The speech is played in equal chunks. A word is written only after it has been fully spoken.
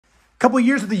Couple of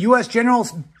years with the U.S. General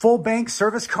full bank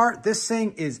service cart. This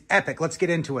thing is epic. Let's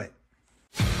get into it.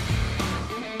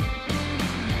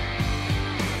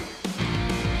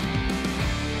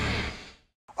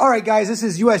 All right, guys, this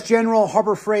is U.S. General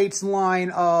Harbor Freight's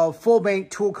line of full bank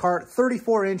tool cart,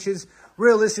 34 inches.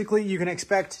 Realistically, you can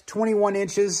expect 21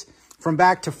 inches from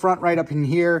back to front right up in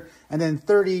here, and then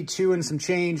 32 and some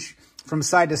change from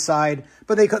side to side,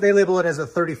 but they label it as a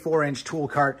 34-inch tool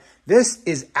cart. This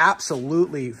is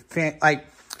absolutely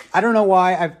I don't know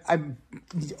why. I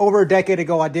over a decade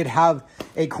ago, I did have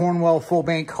a Cornwell full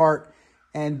bank cart,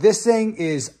 and this thing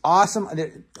is awesome.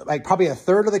 Like probably a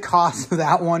third of the cost of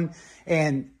that one,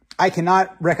 and I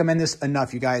cannot recommend this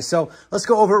enough, you guys. So let's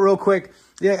go over it real quick.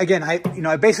 Yeah, again,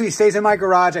 it basically stays in my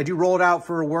garage. I do roll it out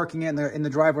for working in the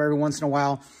driveway every once in a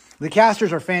while. The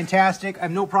casters are fantastic. I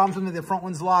have no problems with them. The front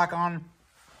ones lock on.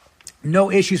 No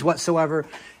issues whatsoever.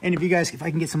 And if you guys, if I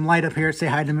can get some light up here, say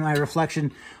hi to my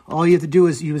reflection. All you have to do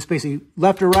is you just basically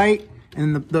left or right,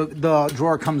 and the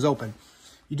drawer comes open.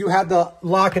 You do have the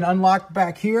lock and unlock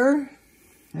back here,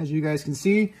 as you guys can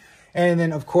see. And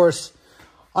then, of course,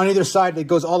 on either side, it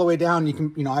goes all the way down. You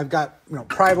can, I've got,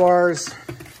 pry bars,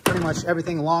 pretty much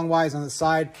everything long-wise on the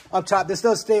side. Up top, this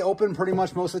does stay open pretty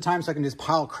much most of the time, so I can just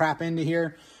pile crap into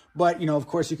here. But, of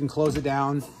course, you can close it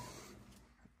down.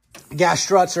 Gas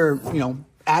struts are,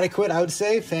 adequate, I would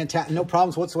say. Fantastic. No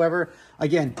problems whatsoever.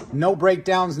 Again, no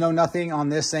breakdowns, no nothing on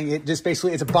this thing. It just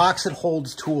basically, it's a box that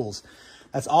holds tools.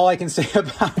 That's all I can say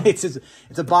about it.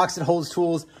 It's a box that holds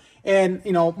tools. And,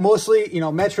 mostly,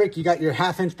 metric, you got your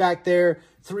 1/2 inch back there,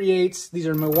 3/8. These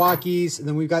are Milwaukee's. And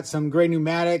then we've got some gray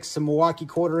pneumatics, some Milwaukee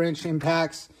 1/4 inch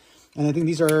impacts. And I think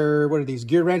these are, what are these?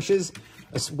 Gear wrenches,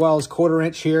 as well as 1/4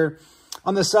 inch here.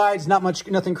 On the sides,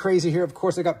 nothing crazy here. Of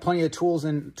course, I got plenty of tools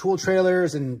and tool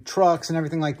trailers and trucks and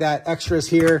everything like that. Extras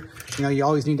here. You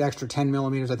always need extra 10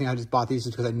 millimeters. I think I just bought these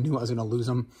just because I knew I was going to lose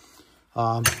them.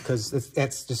 Because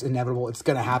that's just inevitable. It's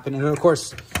going to happen. And of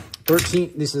course,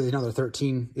 13, this is another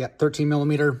 13. Yeah, 13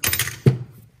 millimeter.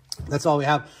 That's all we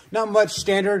have. Not much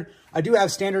standard. I do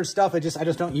have standard stuff. I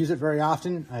just don't use it very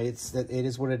often. It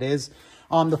is what it is.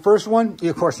 The first one,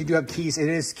 of course, you do have keys. It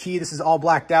is key. This is all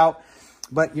blacked out.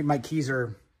 But my keys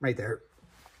are right there.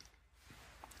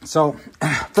 So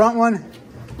front one,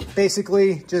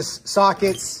 basically just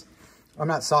sockets. I'm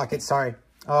not sockets, sorry.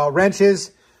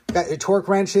 Wrenches. You've got your torque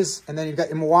wrenches. And then you've got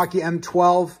your Milwaukee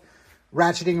M12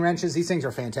 ratcheting wrenches. These things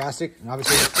are fantastic. And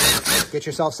obviously, get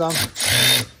yourself some.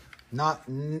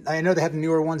 I know they have the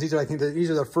newer ones. These are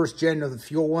the first gen of the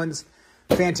fuel ones.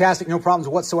 Fantastic. No problems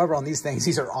whatsoever on these things.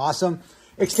 These are awesome.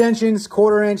 Extensions,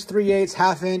 1/4 inch, 3/8,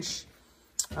 1/2 inch.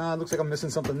 Looks like I'm missing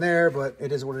something there, but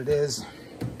it is what it is.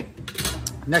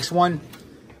 Next one.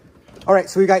 All right,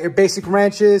 so we got your basic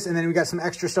wrenches, and then we got some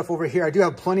extra stuff over here. I do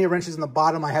have plenty of wrenches in the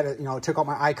bottom. I had took out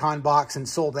my Icon box and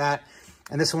sold that,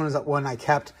 and this one is the one I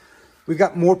kept. We've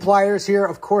got more pliers here.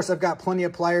 Of course, I've got plenty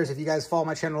of pliers. If you guys follow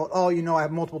my channel at all, I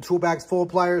have multiple tool bags full of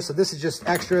pliers. So this is just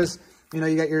extras. You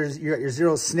got your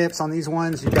zero snips on these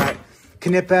ones. You got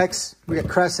Knipex. We got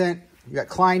Crescent. You got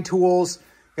Klein tools.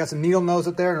 Got some needle nose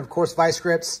up there, and of course, vice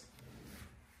grips.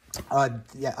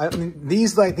 Yeah, I mean,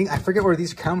 these, I forget where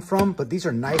these come from, but these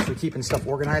are nice for keeping stuff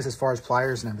organized as far as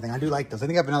pliers and everything. I do like those. I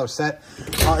think I have another set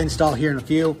I'll install here in a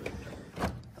few.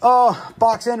 Oh,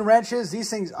 box end wrenches. These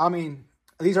things, I mean,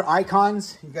 these are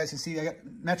Icons. You guys can see I got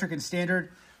metric and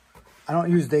standard. I don't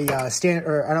use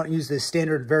the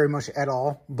standard very much at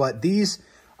all, but these,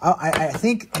 I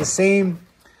think the same.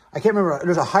 I can't remember.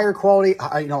 There's a higher quality,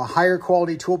 a higher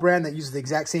quality tool brand that uses the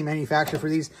exact same manufacturer for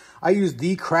these. I use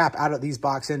the crap out of these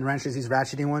box end wrenches, these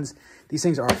ratcheting ones. These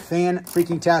things are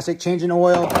fan-freaking-tastic. Changing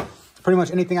oil, pretty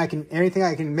much anything I can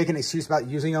make an excuse about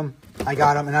using them. I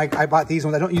got them, and I bought these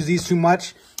ones. I don't use these too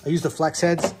much. I use the flex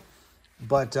heads,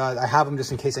 but I have them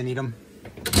just in case I need them.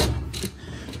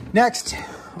 Next,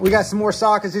 we got some more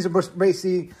sockets. These are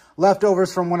basically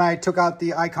leftovers from when I took out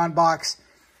the Icon box.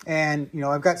 And,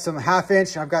 I've got some 1/2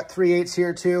 inch. I've got 3/8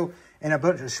 here, too. And a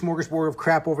bunch of smorgasbord of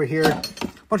crap over here. A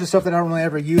bunch of stuff that I don't really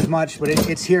ever use much, but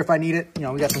it's here if I need it.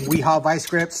 We got some Weehaw vice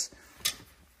grips.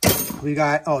 We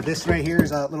got, this right here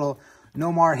is a little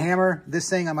Nomar hammer. This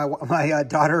thing my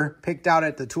daughter picked out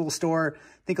at the tool store, I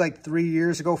think like 4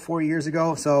 years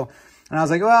ago. So, and I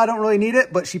was like, well, I don't really need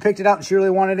it, but she picked it out and she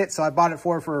really wanted it. So I bought it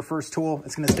for her first tool.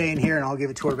 It's going to stay in here, and I'll give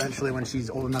it to her eventually when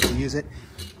she's old enough to use it.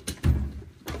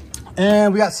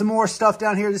 And we got some more stuff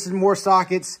down here. This is more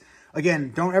sockets.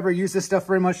 Again, don't ever use this stuff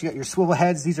very much. You got your swivel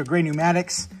heads. These are gray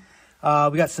pneumatics.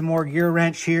 We got some more gear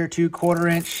wrench here too, 1/4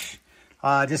 inch.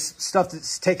 Just stuff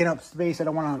that's taking up space. I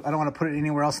don't want to put it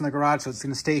anywhere else in the garage, so it's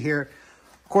going to stay here.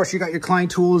 course, you got your Klein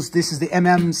tools. This is the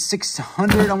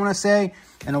MM600, I want to say,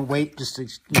 and a weight just to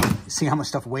see how much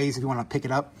stuff weighs if you want to pick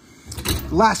it up.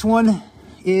 The last one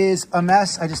is a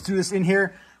mess. I just threw this in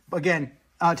here. Again,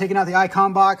 taking out the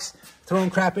icon box, throwing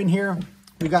crap in here.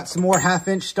 We got some more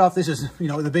 1/2-inch stuff. This is,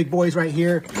 the big boys right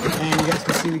here. And you guys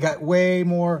can see we got way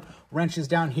more wrenches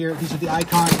down here. These are the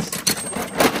icons.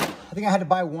 I think I had to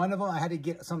buy one of them. I had to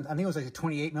get some, I think it was like a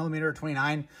 28 millimeter or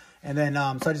 29. And then,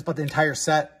 so I just bought the entire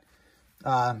set.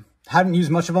 Haven't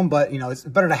used much of them, but it's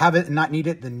better to have it and not need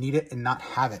it than need it and not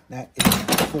have it. That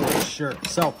is for sure.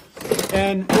 So,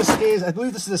 and this is, I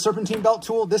believe this is a serpentine belt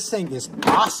tool. This thing is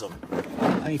awesome.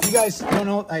 I mean, if you guys don't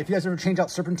know, if you guys ever change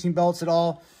out serpentine belts at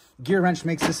all, Gear Wrench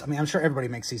makes this. I mean, I'm sure everybody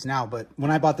makes these now, but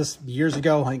when I bought this years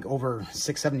ago, I think over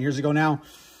 6-7 years ago now,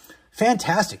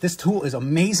 fantastic. This tool is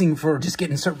amazing for just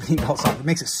getting serpentine belts off. It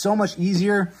makes it so much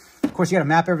easier. Of course, you got to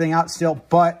map everything out still,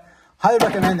 but highly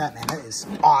recommend that, man. That is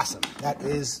awesome. That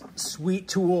is sweet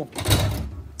tool.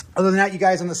 Other than that, you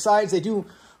guys, on the sides, they do,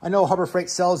 I know Harbor Freight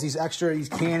sells these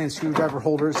can and screwdriver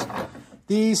holders.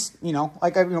 These,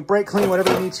 like, brake clean,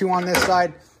 whatever you need to on this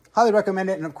side. Highly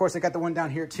recommend it. And of course, I got the one down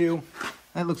here too.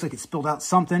 That looks like it spilled out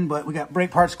something, but we got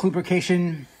brake parts,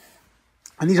 lubrication.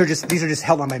 And these are just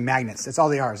held on by magnets. That's all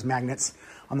they are, is magnets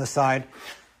on the side.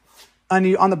 On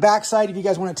the back side, if you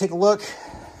guys want to take a look,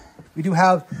 we do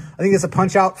have, I think it's a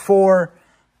punch out for,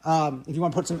 if you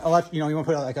want to put some, you want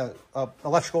to put like a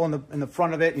electrical in the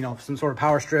front of it, some sort of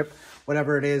power strip,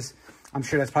 whatever it is. I'm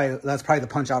sure that's probably the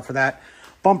punch out for that.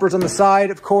 Bumpers on the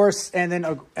side, of course, and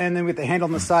then with the handle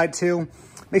on the side too.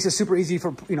 Makes it super easy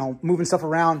for, moving stuff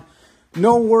around.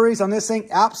 No worries on this thing.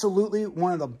 Absolutely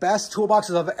one of the best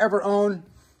toolboxes I've ever owned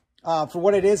for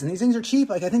what it is. And these things are cheap.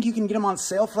 Like, I think you can get them on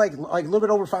sale for like a little bit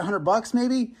over $500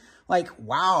 maybe. Like,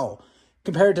 wow.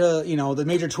 Compared to, the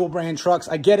major tool brand trucks.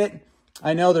 I get it.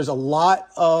 I know there's a lot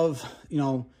of,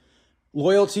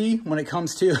 loyalty when it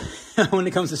comes to,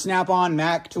 Snap-on,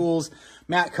 Mac tools,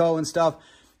 Matco and stuff.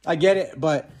 I get it.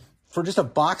 But for just a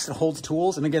box that holds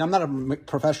tools, and again, I'm not a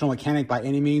professional mechanic by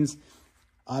any means.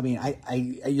 I mean,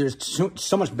 there's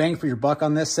so much bang for your buck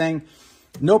on this thing.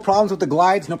 No problems with the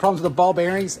glides, no problems with the ball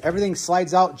bearings. Everything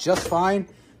slides out just fine.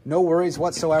 No worries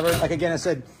whatsoever. Like, again, I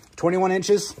said, 21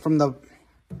 inches from the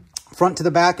front to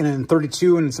the back, and then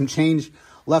 32 and some change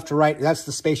left to right. That's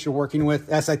the space you're working with.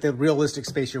 That's like the realistic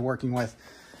space you're working with.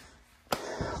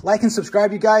 Like and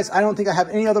subscribe, you guys. I don't think I have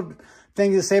any other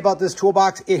thing to say about this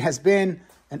toolbox. It has been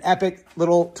an epic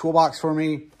little toolbox for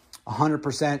me,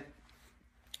 100%.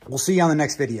 We'll see you on the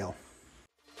next video.